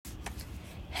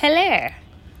Hello.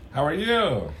 How are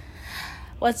you?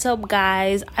 What's up,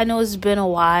 guys? I know it's been a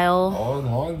while.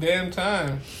 Long damn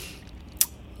time.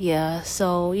 Yeah,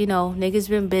 so, niggas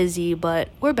been busy, but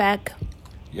we're back.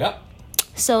 Yep.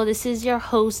 So this is your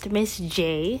host, Miss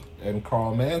J. And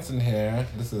Carl Manson here.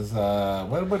 This is,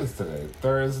 what is today?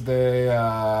 Thursday, where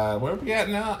are we at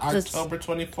now? October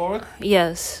 24th?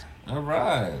 Yes. All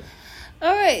right.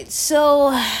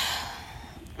 So...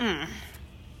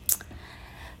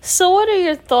 So what are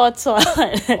your thoughts on...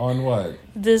 On what?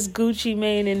 This Gucci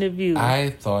Mane interview?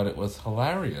 I thought it was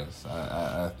hilarious.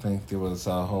 I think there was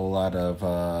a whole lot of,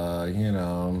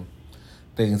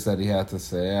 things that he had to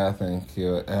say. I think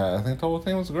the whole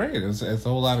thing was great. It's a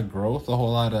whole lot of growth, a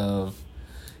whole lot of,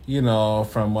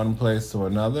 from one place to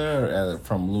another,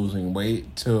 from losing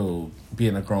weight to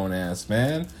being a grown-ass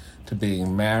man, to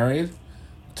being married,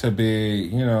 to be,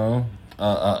 a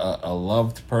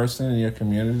loved person in your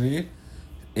community,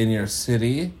 in your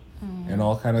city, and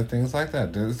all kind of things like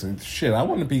that. Shit, I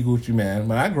want to be Gucci Mane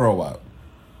when I grow up.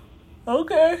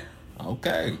 Okay.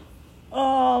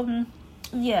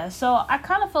 Yeah, so I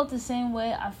kind of felt the same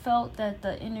way. I felt that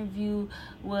the interview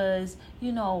was,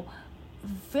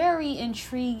 very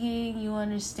intriguing, you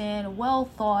understand,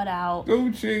 well thought out.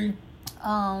 Gucci.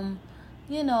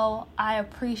 I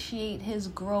appreciate his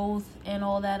growth and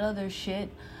all that other shit.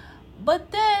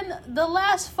 But then the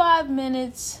last 5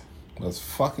 minutes... was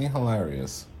fucking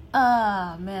hilarious.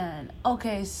 Man.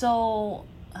 Okay, so...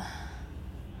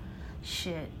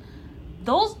 shit.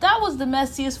 That was the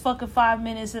messiest fucking 5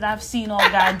 minutes that I've seen all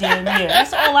goddamn year.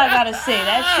 That's all I gotta say.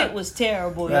 That shit was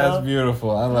terrible, yo. That's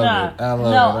beautiful. I love it.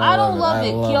 I don't love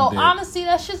it. Yo, honestly,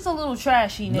 that shit's a little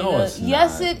trashy, nigga. No, it's not.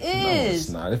 Yes, it is. No, it's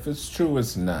not. If it's true,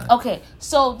 it's not. Okay,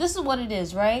 so this is what it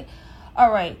is, right?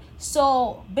 All right.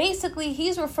 So basically,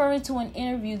 he's referring to an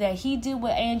interview that he did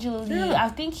with Angela Lee. Yeah. I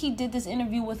think he did this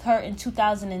interview with her in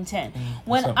 2010.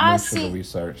 When Something I should have see,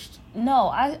 researched. no,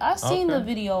 I seen the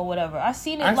video or whatever. I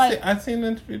seen it I seen the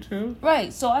interview too.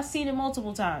 Right. So I seen it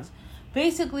multiple times.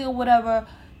 Basically, or whatever.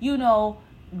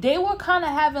 They were kind of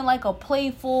having like a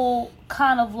playful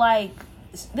kind of like.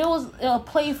 There was a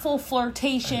playful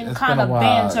flirtation kind of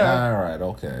banter. All right.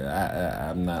 Okay.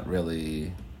 I'm not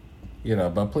really.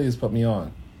 But please put me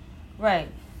on. Right.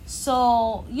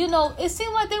 So, it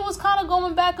seemed like they was kind of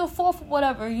going back and forth,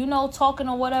 whatever, talking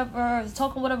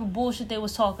whatever bullshit they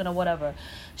was talking or whatever.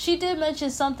 She did mention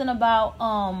something about,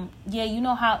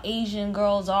 how Asian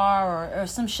girls are or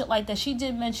some shit like that. She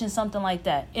did mention something like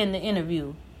that in the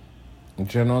interview.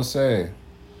 Je ne sais.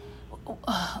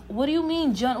 What do you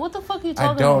mean, John? What the fuck are you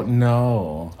talking about? I don't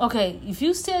know. Okay, if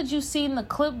you said you've seen the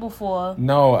clip before...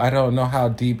 No, I don't know how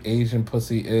deep Asian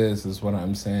pussy is what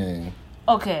I'm saying.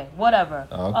 Okay, whatever.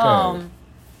 Okay.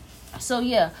 So,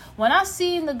 yeah, when I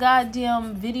seen the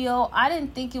goddamn video, I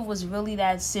didn't think it was really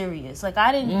that serious. Like,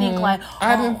 I didn't think like...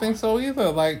 I didn't think so either.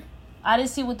 Like... I didn't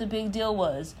see what the big deal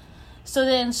was. So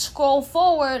then scroll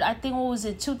forward, I think, what was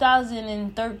it,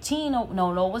 2013?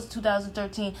 No, it wasn't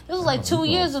 2013. This was like 2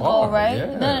 years ago, right?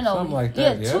 Yeah, No. Something like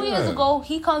that. Yeah, 2 years ago,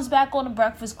 he comes back on the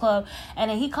Breakfast Club, and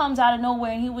then he comes out of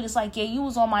nowhere, and he was just like, yeah, you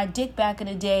was on my dick back in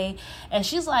the day. And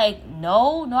she's like,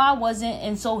 no, I wasn't.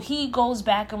 And so he goes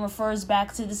back and refers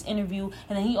back to this interview,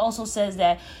 and then he also says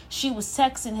that she was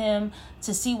texting him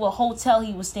to see what hotel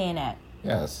he was staying at.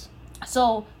 Yes.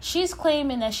 So, she's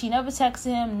claiming that she never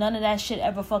texted him. None of that shit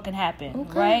ever fucking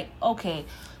happened. Right? Okay.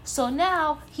 So,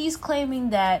 now he's claiming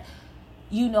that,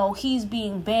 he's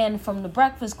being banned from the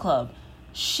Breakfast Club.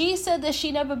 She said that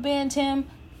she never banned him.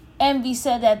 Envy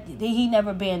said that he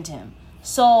never banned him.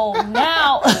 So,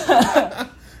 now...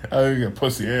 Oh, you a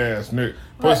pussy ass nigga.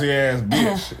 Pussy ass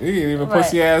bitch. You ain't even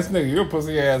pussy ass nigga. You a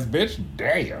pussy ass bitch?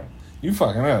 Damn. You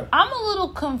fucking up. I'm a little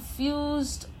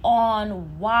confused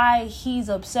on why he's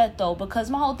upset, though, because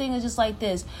my whole thing is just like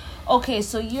this. Okay,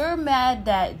 so you're mad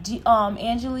that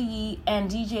Angela Yee and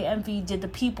DJ Envy did the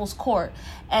People's Court,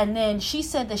 and then she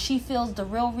said that she feels the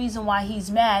real reason why he's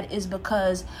mad is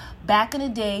because back in the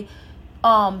day,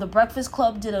 the Breakfast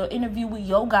Club did an interview with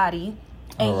Yo Gotti,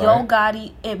 and Yo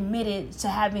Gotti admitted to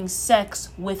having sex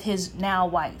with his now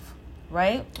wife,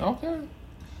 right? Okay.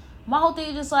 My whole thing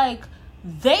is just like...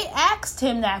 They asked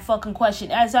him that fucking question.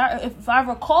 If I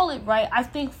recall it right, I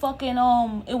think fucking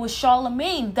it was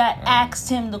Charlemagne that asked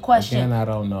him the question. Again, I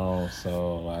don't know,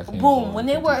 so I can't. Boom. When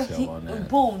they were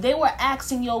they were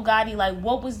asking Yo Gotti like,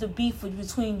 what was the beef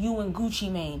between you and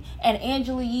Gucci Mane? And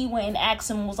Angela Yee went and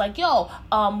asked him, was like, yo,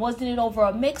 wasn't it over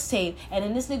a mixtape? And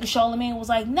then this nigga Charlemagne was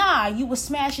like, nah, you was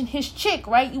smashing his chick,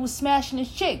 right? You was smashing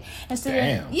his chick. And so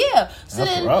damn.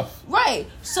 That's rough. Right.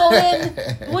 So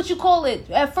then what you call it?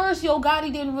 At first, Yo Gotti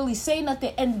didn't really say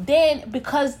nothing, and then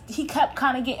because he kept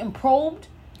kind of getting probed,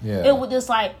 Yeah. It was just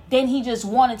like, then he just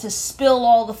wanted to spill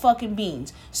all the fucking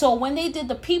beans. So when they did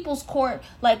the People's Court,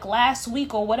 like last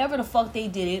week or whatever the fuck they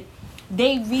did it,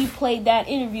 they replayed that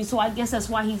interview. So I guess that's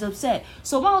why he's upset.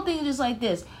 So my whole thing is just like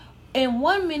this. In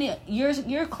 1 minute,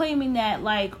 you're claiming that,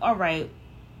 like, all right,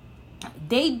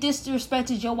 they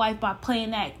disrespected your wife by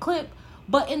playing that clip.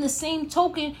 But in the same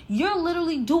token, you're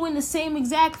literally doing the same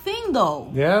exact thing, though.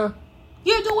 Yeah.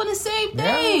 You're doing the same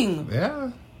thing.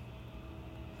 Yeah.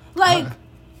 Like,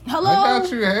 hello? I got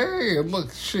you. Hey,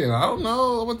 look, shit, I don't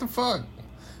know. What the fuck?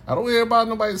 I don't hear about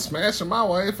nobody smashing my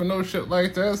wife or no shit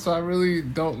like that, so I really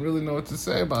don't know what to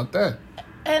say about that.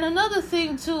 And another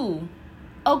thing, too.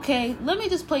 Okay, let me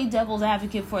just play devil's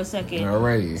advocate for a second.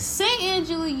 Alrighty. Say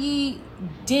Angela Yee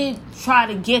did try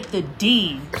to get the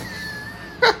D.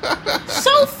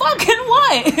 So fucking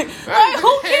what? Like,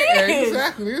 who cares?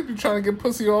 Exactly. They be trying to get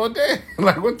pussy all day.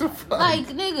 Like, what the fuck? Like,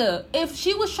 nigga, if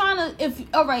she was trying to,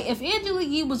 if Angela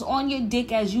Yee was on your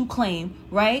dick as you claim,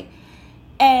 right?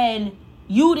 And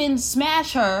you didn't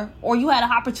smash her or you had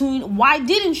an opportunity, why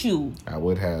didn't you? I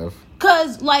would have.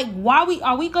 Cause, like,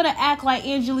 are we gonna act like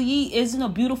Angela Yee isn't a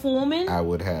beautiful woman? I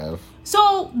would have.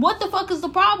 So, what the fuck is the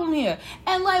problem here?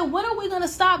 And, like, when are we gonna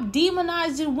stop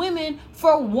demonizing women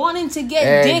for wanting to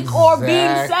get dick or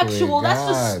being sexual? That's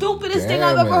the stupidest thing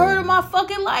I've ever heard in my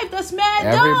fucking life. That's mad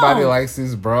dumb. Everybody likes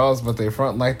these bras, but they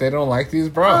front like they don't like these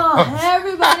bras.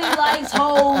 Everybody likes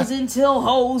hoes until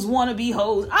hoes want to be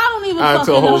hoes. I don't even fucking know.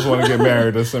 Until hoes want to get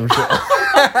married or some shit.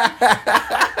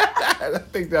 I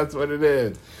think that's what it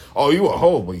is. Oh, you a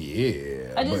hoe? Well,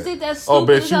 yeah. I just think that's stupid. Oh,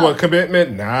 bitch, you want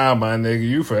commitment? Nah, my nigga,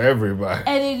 you for everybody.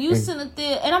 And if you sit up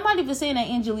there, and I'm not even saying that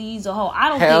Angela Yee's a hoe. I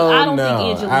don't Hell think no. Angela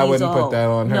Yee's a hoe. I wouldn't put that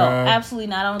on her. No, absolutely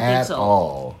not. I don't think so. At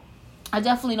all. I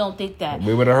definitely don't think that.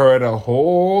 We would have heard a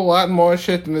whole lot more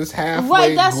shit than this halfway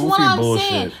right, that's goofy what I'm bullshit.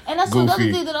 saying. And that's another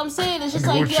thing that I'm saying. It's just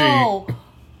like, yo,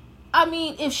 I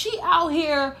mean, if she out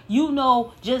here,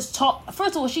 just talk.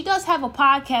 First of all, she does have a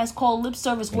podcast called Lip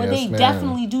Service where they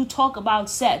definitely do talk about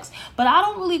sex. But I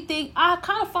don't really think, I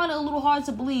kind of find it a little hard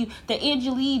to believe that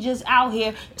Angela Yee just out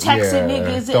here texting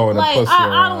niggas. And, like,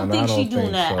 I don't think she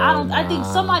doing that. So, I think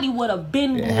somebody would have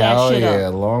been blew that shit up. Yeah,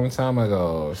 a long time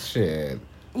ago. Shit.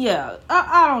 Yeah,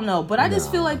 I don't know, but I just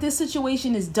feel like this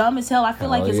situation is dumb as hell. I feel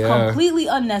like it's completely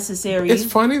unnecessary. It's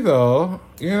funny though,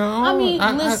 I mean,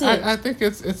 listen, I think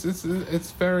it's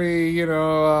very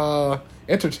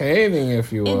entertaining,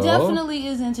 if you will. It definitely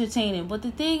is entertaining, but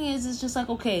the thing is, it's just like,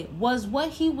 okay, was what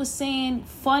he was saying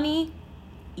funny?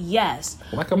 Yes.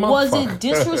 Like a was it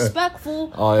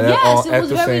disrespectful? Yes, it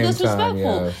was very disrespectful.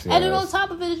 Yes. And then on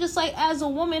top of it, it's just like, as a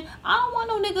woman, I don't want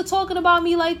no nigga talking about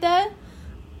me like that.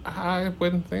 I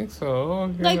wouldn't think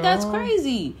so. That's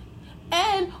crazy.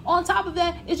 And on top of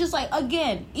that, it's just like,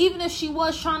 again, even if she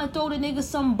was trying to throw the nigga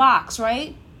some box,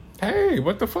 right? Hey,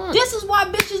 what the fuck? This is why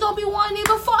bitches don't be wanting to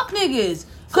even fuck niggas.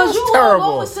 Cause you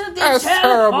always sit there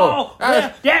terrible.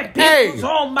 That bitch was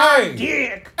on my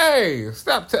dick. Hey,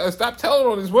 stop telling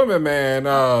on these women,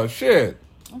 man. Shit.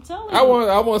 I'm telling you.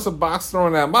 I want some box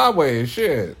thrown at my way.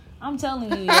 Shit. I'm telling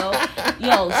you,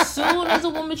 yo, soon as a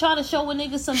woman try to show a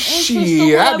nigga some interest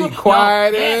or I whatever, be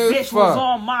quiet that as bitch fuck. was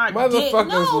on my dick. No,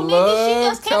 nigga, she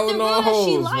just kept it real.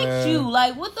 She liked you.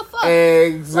 Like, what the fuck?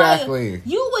 Exactly. Like,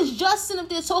 you was just sitting up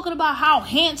there talking about how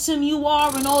handsome you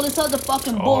are and all this other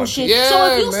fucking bullshit. Yeah, so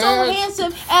if you so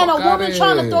handsome and a woman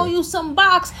trying to throw you some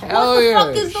box, what the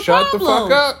fuck is the problem? Shut the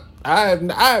fuck up. I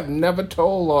have never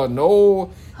told her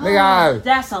no. Nigga,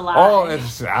 that's a lie.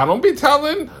 I don't be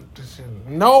telling.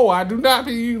 No, I do not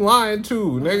be you lying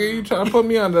too. Nigga, you trying to put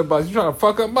me under the bus. You trying to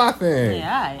fuck up my thing.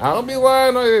 Yeah, I don't be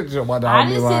lying on it. I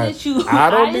didn't say that you... I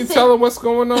don't be telling what's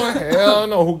going on. Hell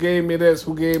no. Who gave me this?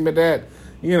 Who gave me that?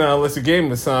 Unless you gave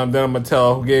me some, then I'm going to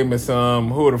tell who gave me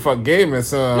some. Who the fuck gave me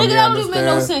some? Nigga, that don't even make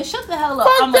no sense. Shut the hell up.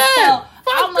 I'm going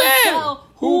to tell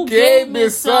who gave me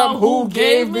some? Who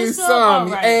gave me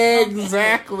some? Right.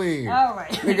 Exactly. All right.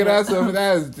 Nigga,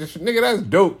 that's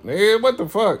dope. Nigga, what the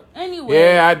fuck? Anyway.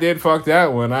 Yeah, I did fuck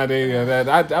that one. I did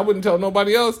that. I wouldn't tell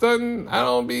nobody else. Doesn't. I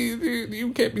don't be.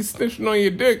 You can't be snitching on your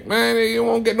dick, man. You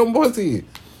won't get no pussy.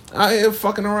 Out here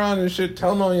fucking around and shit,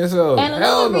 telling on yourself. And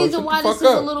another reason why this is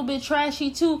a little bit trashy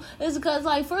too is because,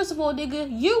 like, first of all, nigga,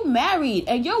 you married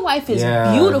and your wife is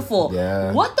beautiful.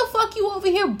 Yeah. What the fuck you over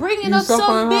here bringing up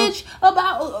some bitch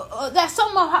about that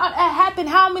something happened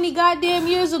how many goddamn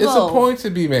years ago? It's a point to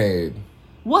be made.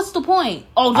 What's the point?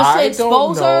 Oh, just to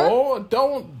expose her?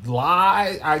 Don't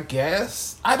lie, I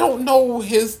guess. I don't know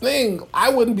his thing.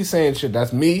 I wouldn't be saying shit.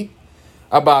 That's me.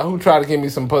 About who tried to give me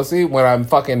some pussy when I'm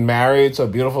fucking married to a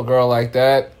beautiful girl like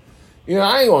that.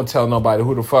 I ain't gonna tell nobody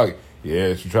who the fuck.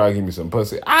 Yeah, she tried to give me some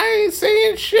pussy. I ain't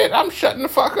saying shit. I'm shutting the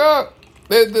fuck up.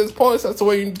 There's points that's the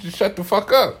way you need to shut the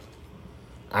fuck up.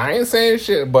 I ain't saying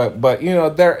shit, but you know,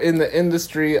 they're in the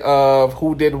industry of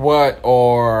who did what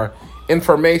or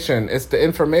information. It's the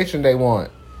information they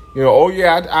want. You know, oh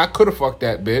yeah, I could have fucked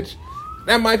that bitch.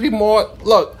 That might be more.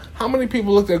 Look, how many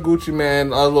people looked at Gucci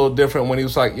Mane a little different when he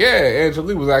was like, yeah, Angela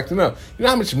Lee was acting up. You know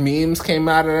how much memes came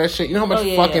out of that shit? You know how much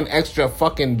extra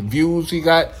fucking views he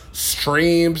got?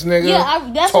 Streams, nigga?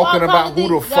 Yeah, that's talking why about who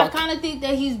the fuck. I kind of think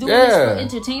that he's doing this for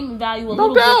entertainment value a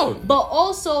little bit. But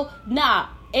also,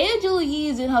 Angela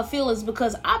Yee's in her feelings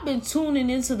because I've been tuning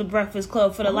into the Breakfast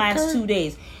Club for the last 2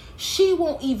 days. She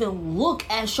won't even look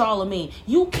at Charlamagne.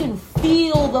 You can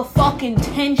feel the fucking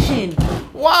tension.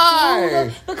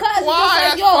 Why? Because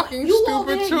why? It's like, yo, you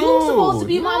over here, you supposed to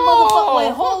be my motherfucker.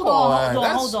 Wait, hold on.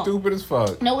 That's stupid as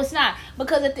fuck. No, it's not.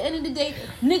 Because at the end of the day,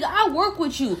 nigga, I work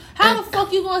with you. How the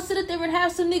fuck you gonna sit up there and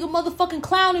have some nigga motherfucking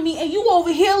clowning me and you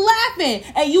over here laughing?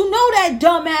 And you know that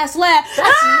dumbass laugh.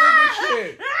 That's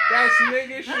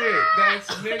nigga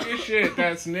shit.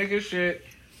 That's nigga shit.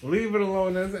 Leave it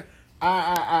alone.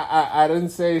 I didn't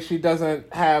say she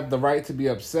doesn't have the right to be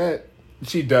upset.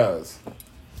 She does.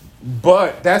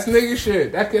 But that's nigga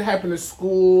shit. That could happen at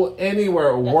school,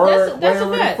 anywhere, work, wherever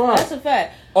the fuck. That's a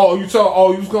fact. Oh, you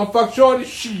was gonna fuck Shorty?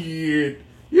 Shit.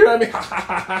 You know what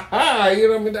I mean? You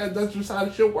know what I mean? That's just how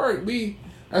the shit work.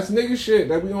 That's nigga shit.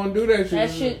 That we gonna do that shit. That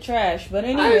shit trash. But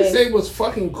anyway, I didn't say it was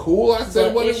fucking cool. I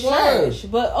said what it was.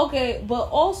 But okay. But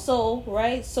also,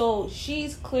 right? So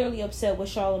she's clearly upset with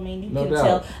Charlamagne. You can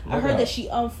tell. I heard that she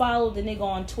unfollowed the nigga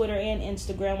on Twitter and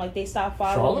Instagram. Like they stopped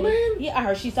following Charlamagne? him. Yeah, I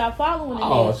heard she stopped following him.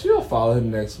 Oh, she'll follow him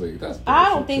next week. That's. I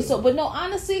don't think so. But no,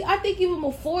 honestly, I think even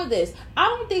before this, I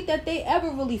don't think that they ever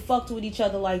really fucked with each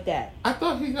other like that. I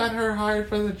thought he got her hired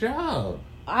for the job.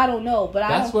 I don't know, but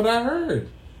that's what I heard.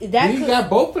 He got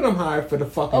both of them hired for the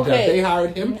fucking job. They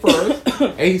hired him first,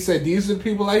 and he said these are the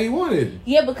people that he wanted.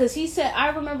 Yeah, because he said, I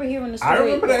remember hearing the story. I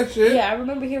remember that shit. Yeah, I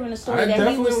remember hearing the story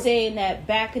that he was saying that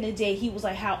back in the day, he was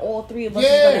like, how all three of us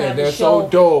was going to have a show. They're so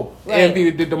dope. Right.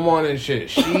 Envy did the morning shit.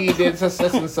 She did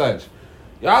such and such.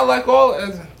 Y'all like all...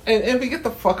 And Envy, get the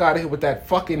fuck out of here with that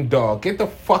fucking dog. Get the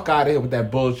fuck out of here with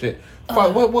that bullshit.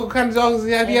 What kind of dog does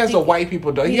he have? He has a white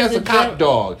people dog. He has a cop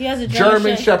dog. He has a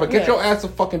German Shepherd. Get your ass a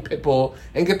fucking pit bull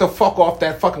and get the fuck off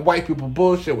that fucking white people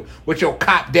bullshit with your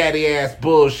cop daddy ass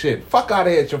bullshit. Fuck out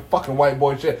of here with your fucking white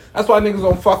boy shit. That's why niggas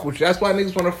don't fuck with you. That's why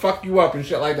niggas want to fuck you up and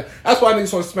shit like that. That's why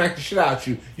niggas want to smack the shit out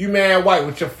you. You man white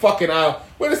with your fucking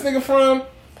where this nigga from?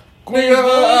 Queens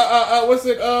Village. What's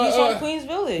it? He's from Queens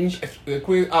Village.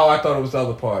 Queens. Oh, I thought it was the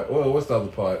other part. Well, what's the other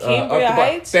part? Cambria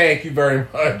Heights. Thank you very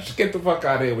much. Get the fuck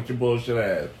out of here with your bullshit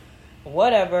ass.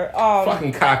 Whatever.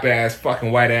 Fucking cop ass,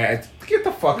 fucking white ass. Get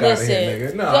the fuck out of here,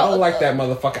 nigga. No, I don't like that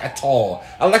motherfucker at all.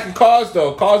 I like the Cars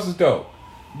though. Cars is dope.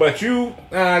 But you,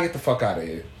 get the fuck out of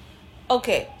here.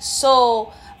 Okay,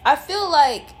 so I feel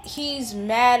like he's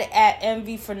mad at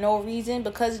Envy for no reason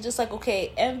because it's just like,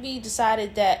 okay, Envy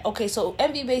decided that, okay, so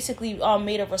Envy basically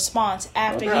made a response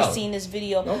after he seen this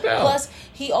video. No doubt. Plus,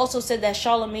 he also said that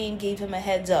Charlamagne gave him a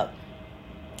heads up,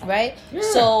 right? Yeah.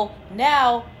 So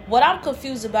now, what I'm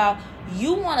confused about,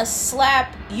 you want to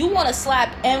slap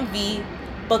Envy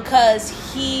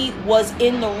because he was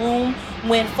in the room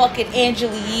when fucking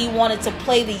Angela Yee wanted to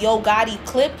play the Yo Gotti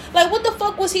clip. Like, what the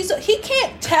fuck was he? So he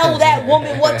can't tell that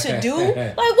woman what to do.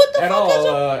 Like, what the at fuck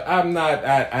all, is I'm not.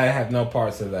 I have no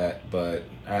parts of that, but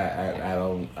I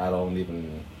don't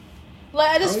even. Like,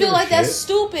 I just feel like that's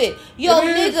stupid. Yo,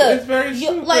 nigga. It's very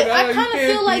stupid. Like, I kind of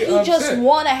feel like you just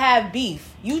want to have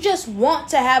beef. You just want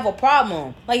to have a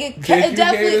problem. Like, it Did you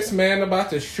definitely. hear this man about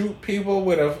to shoot people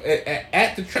with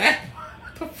at the trap?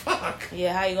 What the fuck?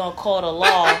 Yeah, how you gonna call the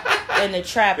law in the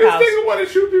trap This house? nigga want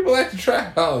to shoot people at the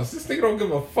trap house. This nigga don't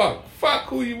give a fuck. Fuck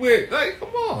who you with. Like, come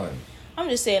on. I'm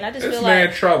just saying. I just This feel man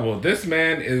like trouble. This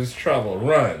man is trouble.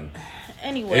 Run.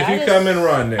 anyway. If you come and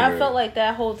run, nigga. I felt like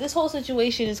this whole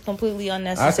situation is completely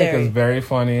unnecessary. I think it's very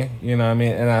funny, you know what I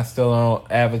mean? And I still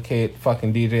don't advocate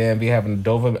fucking DJ Envy having a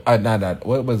Doberman.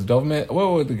 What was Doberman?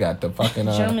 What would they got? The fucking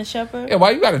German Shepherd? Yeah,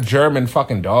 why you got a German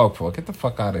fucking dog for? Get the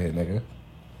fuck out of here, nigga.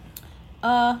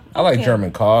 I like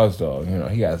German cars though. You know,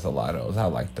 he has a lot of those. I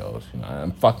like those. You know,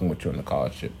 I'm fucking with you in the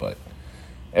car shit, but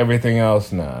everything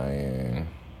else, nah.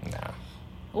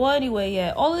 Well, anyway,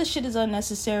 yeah, all of this shit is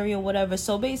unnecessary or whatever.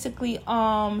 So basically,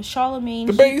 Charlamagne,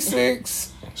 the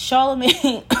basics.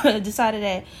 Charlamagne decided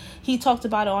that he talked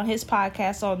about it on his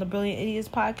podcast, on the Brilliant Idiots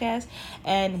podcast,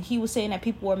 and he was saying that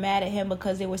people were mad at him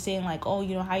because they were saying like, oh,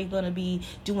 you know, how you gonna be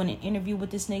doing an interview with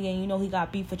this nigga, and you know he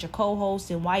got beef with your co-host,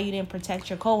 and why you didn't protect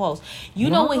your co-host. You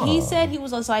know what he said? He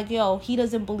was just like, yo, he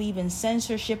doesn't believe in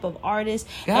censorship of artists,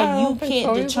 and you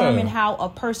can't determine how a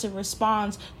person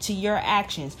responds to your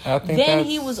actions. Then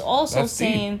he was also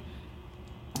saying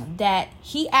that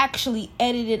he actually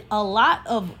edited a lot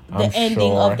of the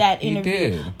ending of that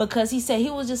interview, because he said he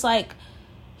was just like,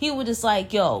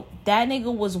 yo, that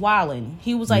nigga was wildin'.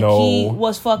 He was like, he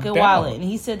was fucking wildin'. And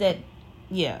he said that,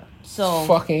 yeah. So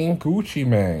fucking Gucci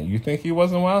Mane. You think he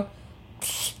wasn't wild?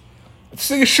 This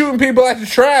nigga shooting people at the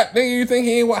trap. Nigga, you think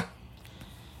he ain't wild?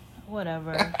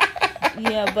 Whatever.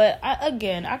 Yeah, but I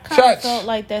kind of felt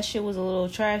like that shit was a little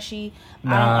trashy.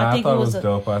 I think it was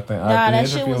dope. I think that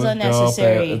shit was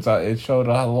unnecessary. It showed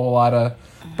a whole lot of,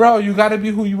 bro. You got to be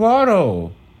who you are,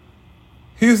 though.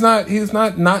 He's not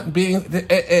being,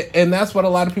 and that's what a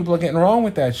lot of people are getting wrong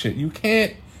with that shit. You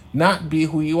can't not be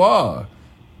who you are.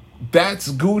 That's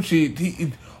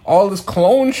Gucci. All this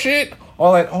clone shit.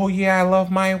 All that. Oh yeah, I love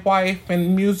my wife,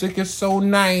 and music is so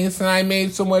nice, and I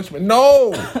made so much.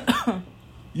 No.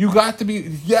 You got to be,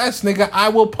 yes, nigga, I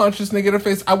will punch this nigga in the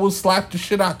face. I will slap the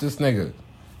shit out this nigga.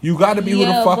 You got to be who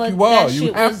the fuck you are.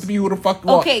 You have to be who the fuck you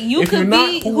are. Okay, you could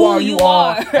be who you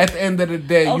are. At the end of the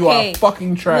day, you are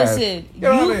fucking trash. Listen,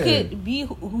 you could be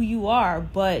who you are,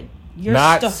 but you're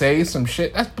not say some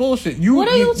shit. That's bullshit. What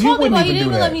are you talking about? You didn't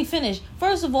even let me finish.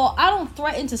 First of all, I don't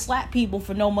threaten to slap people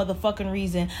for no motherfucking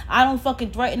reason. I don't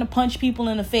fucking threaten to punch people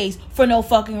in the face for no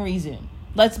fucking reason.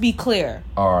 Let's be clear.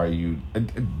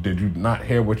 Did you not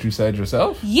hear what you said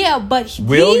yourself? Yeah, but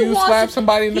will you slap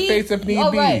somebody in the face if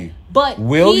need be? Right. But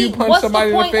will you punch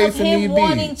somebody in the face if need be? What's the point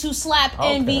of him wanting to slap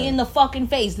Envy in the fucking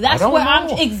face? That's where I'm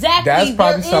exactly. That's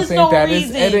probably something that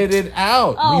is edited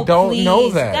out. We don't know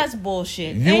that. That's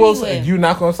bullshit. You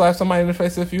not gonna slap somebody in the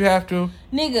face if you have to?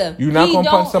 Nigga, you're not gonna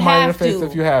punch somebody in the face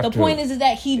if you have to. The point is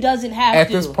that he doesn't have to. At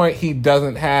this point, he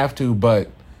doesn't have to. But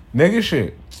nigga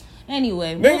shit.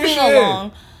 Anyway, moving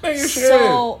along.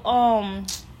 So,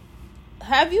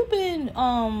 have you been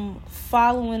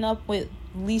following up with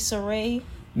Lisa Ray?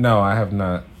 No, I have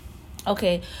not.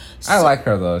 Okay. I like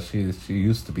her though. She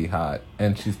used to be hot,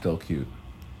 and she's still cute.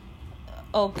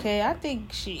 Okay, I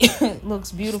think she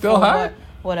looks beautiful. Still hot?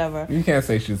 Whatever. You can't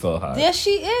say she's so hot. Yes,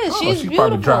 she is. She's beautiful. She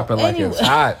probably dropping like it's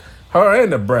hot. Her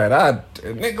and the bread.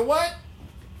 Nigga, what?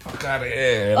 Fuck out of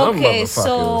here. Okay,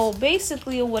 so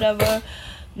basically or whatever.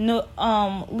 No,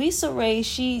 Lisa Ray,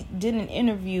 she did an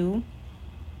interview,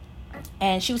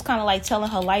 and she was kind of like telling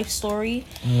her life story,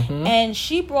 and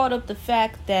she brought up the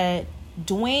fact that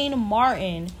Dwayne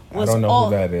Martin was. I don't know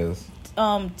who that is.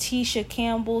 Tisha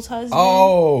Campbell's husband.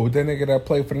 Oh, the nigga that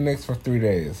played for the Knicks for 3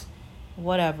 days.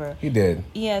 Whatever. He did.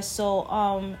 Yeah, so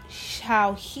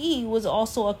how he was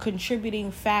also a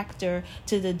contributing factor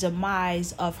to the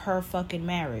demise of her fucking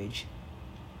marriage.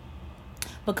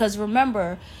 Because you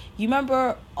remember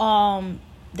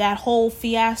that whole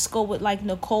fiasco with like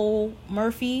Nicole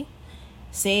Murphy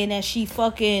saying that she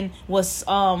fucking was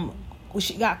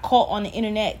she got caught on the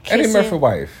internet kissing Eddie Murphy's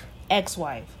wife.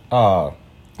 Ex-wife.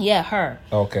 Yeah, her.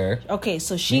 Okay,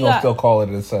 so she got still call it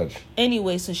as such.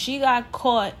 Anyway, so she got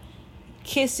caught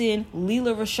kissing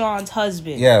Lela Rashawn's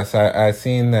husband. Yes, I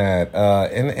seen that.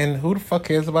 And who the fuck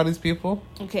cares about these people?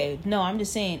 Okay, no, I'm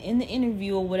just saying in the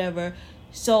interview or whatever.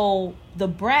 So the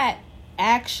brat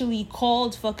actually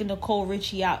called fucking Nicole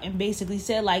Richie out and basically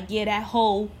said like, yeah, that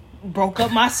hoe broke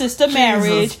up my sister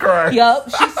marriage. Yup,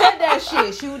 she said that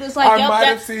shit. She was just like, I might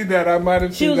have seen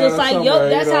that. She was just like, yup,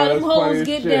 that's how them hoes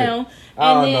get down.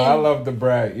 I don't know. I love the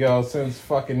brat, since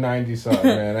fucking 90-something,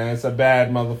 man. And it's a bad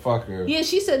motherfucker. Yeah,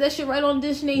 she said that shit right on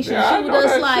Dish Nation. Yeah, she was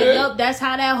just like, yup, that's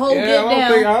how that hoe get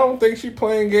down. I don't think she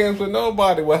playing games with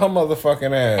nobody with her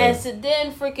motherfucking ass. And so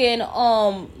then freaking,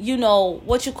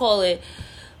 what you call it?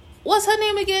 What's her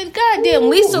name again? Goddamn,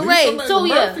 Lisa Ray. So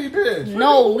yeah,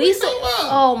 no, Lisa.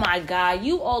 Oh my God,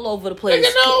 you all over the place.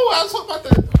 Nigga, no, I was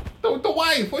talking about the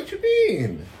wife. What you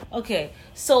mean? Okay,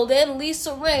 so then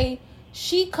Lisa Ray,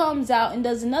 she comes out and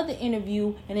does another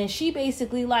interview, and then she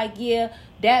basically like, yeah,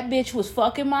 that bitch was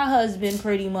fucking my husband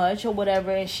pretty much or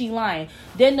whatever, and she lying.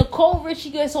 Then Nicole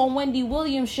Richie gets on Wendy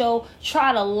Williams' show,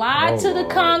 try to lie to the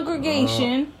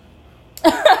congregation.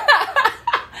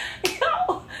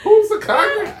 Who's the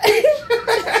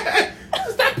congregation?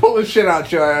 Stop pulling shit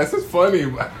out your ass. It's funny.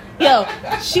 Yo,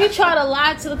 she tried to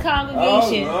lie to the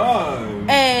congregation. Oh,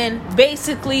 and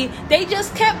basically, they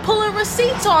just kept pulling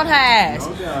receipts on her ass.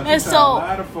 And so,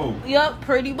 yep,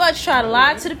 pretty much tried to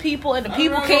lie to the people, and the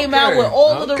people came out with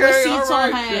all of the receipts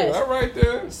on her ass. All right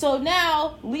there. So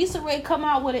now, Lisa Ray come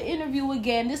out with an interview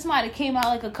again. This might have came out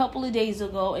like a couple of days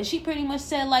ago, and she pretty much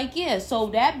said like, yeah, so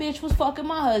that bitch was fucking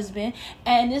my husband,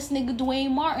 and this nigga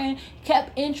Dwayne Martin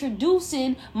kept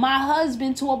introducing my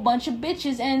husband to a bunch of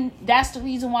bitches, and that's the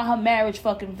reason why her marriage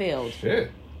fucking failed.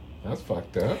 Shit. That's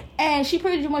fucked up. And she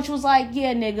pretty much was like,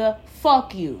 yeah, nigga,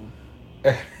 fuck you.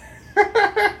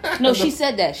 No, she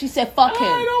said that. She said, fuck him.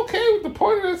 Alright, okay. The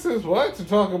point of this is what to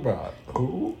talk about?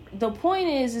 Who? The point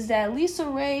is that Lisa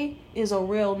Ray is a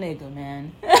real nigga,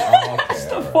 man. Okay, That's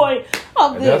the point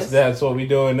of this. That's what we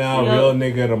doing now. Yo. Real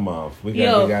nigga of the month. We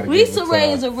gotta Lisa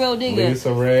Ray is a real nigga.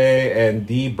 Lisa Ray and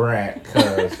D Brat,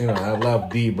 cause I love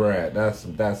D Brat.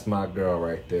 That's my girl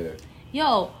right there.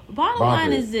 Yo, bottom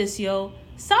line is this, yo.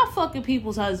 Stop fucking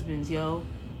people's husbands, yo.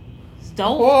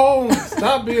 Don't. Well,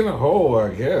 stop being a hoe, I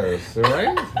guess.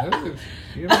 Right?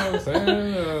 You know what I'm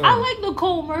saying? I like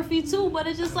Nicole Murphy too, but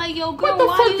it's just like, yo, girl, what the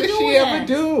why fuck you did doing she that? ever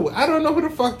do? I don't know who the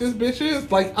fuck this bitch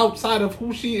is. Like, outside of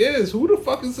who she is, who the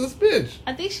fuck is this bitch?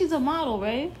 I think she's a model,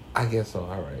 right? I guess so.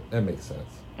 All right, that makes sense.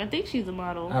 I think she's a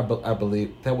model. I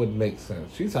believe that would make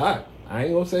sense. She's hot. I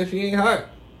ain't gonna say she ain't hot.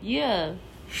 Yeah,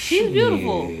 she's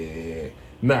beautiful.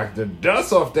 Knock the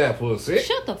dust off that pussy.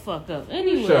 Shut the fuck up.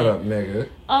 Anyway. Shut up, nigga.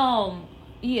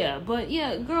 Yeah, but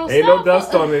yeah, girl, ain't no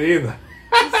dust on it either.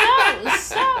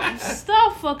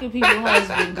 Stop fucking people's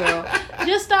husband, girl.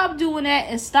 Just stop doing that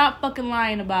and stop fucking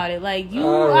lying about it. Like, you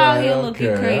out here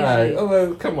looking crazy. All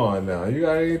right. Come on now. You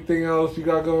got anything else you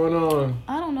got going on?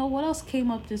 I don't know. What else came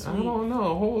up this week? I don't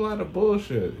know. A whole lot of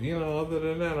bullshit. Other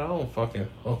than that, I don't fucking...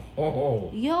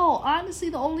 Yo, honestly,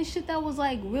 the only shit that was,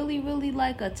 like, really, really,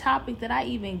 like, a topic that I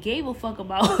even gave a fuck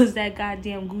about was that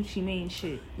goddamn Gucci Mane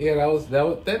shit. Yeah,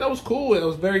 that was cool. It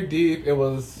was very deep. It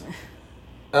was...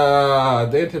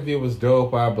 the interview was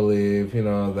dope, I believe,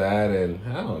 that, and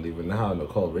I don't even know how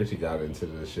Nicole Richie got into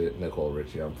this shit. Nicole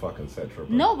Richie, I'm fucking Central.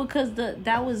 No, because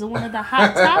that was one of the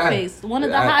hot topics. One of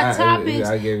the hot topics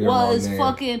was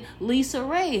fucking Lisa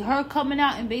Ray. Her coming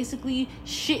out and basically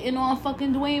shitting on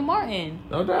fucking Dwayne Martin.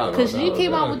 No doubt. Because she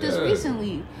came out with this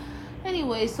recently.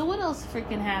 Anyway, so what else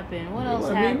freaking happened? What else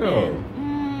happened?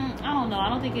 I don't know. I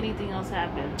don't think anything else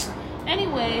happened.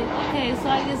 Anyway, okay, so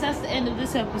I guess that's the end of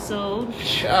this episode.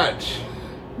 Church.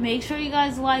 Make sure you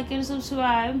guys like and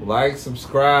subscribe. Like,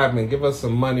 subscribe, and give us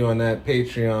some money on that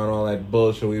Patreon, all that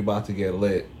bullshit. We about to get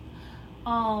lit.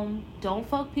 Don't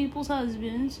fuck people's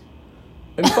husbands.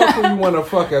 And fuck who you want to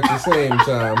fuck at the same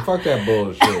time. Fuck that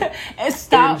bullshit. And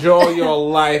stop. Enjoy your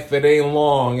life. It ain't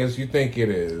long as you think it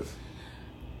is.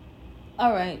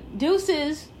 All right.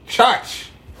 Deuces. Church.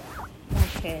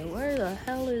 Okay, where the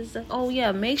hell is that? Oh,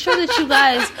 yeah. Make sure that you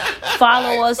guys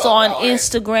follow us on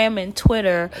Instagram and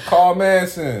Twitter. Carl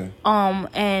Manson.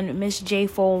 And Miss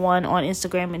J41 on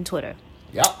Instagram and Twitter.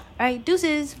 Yep. All right,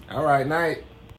 deuces. All right, night.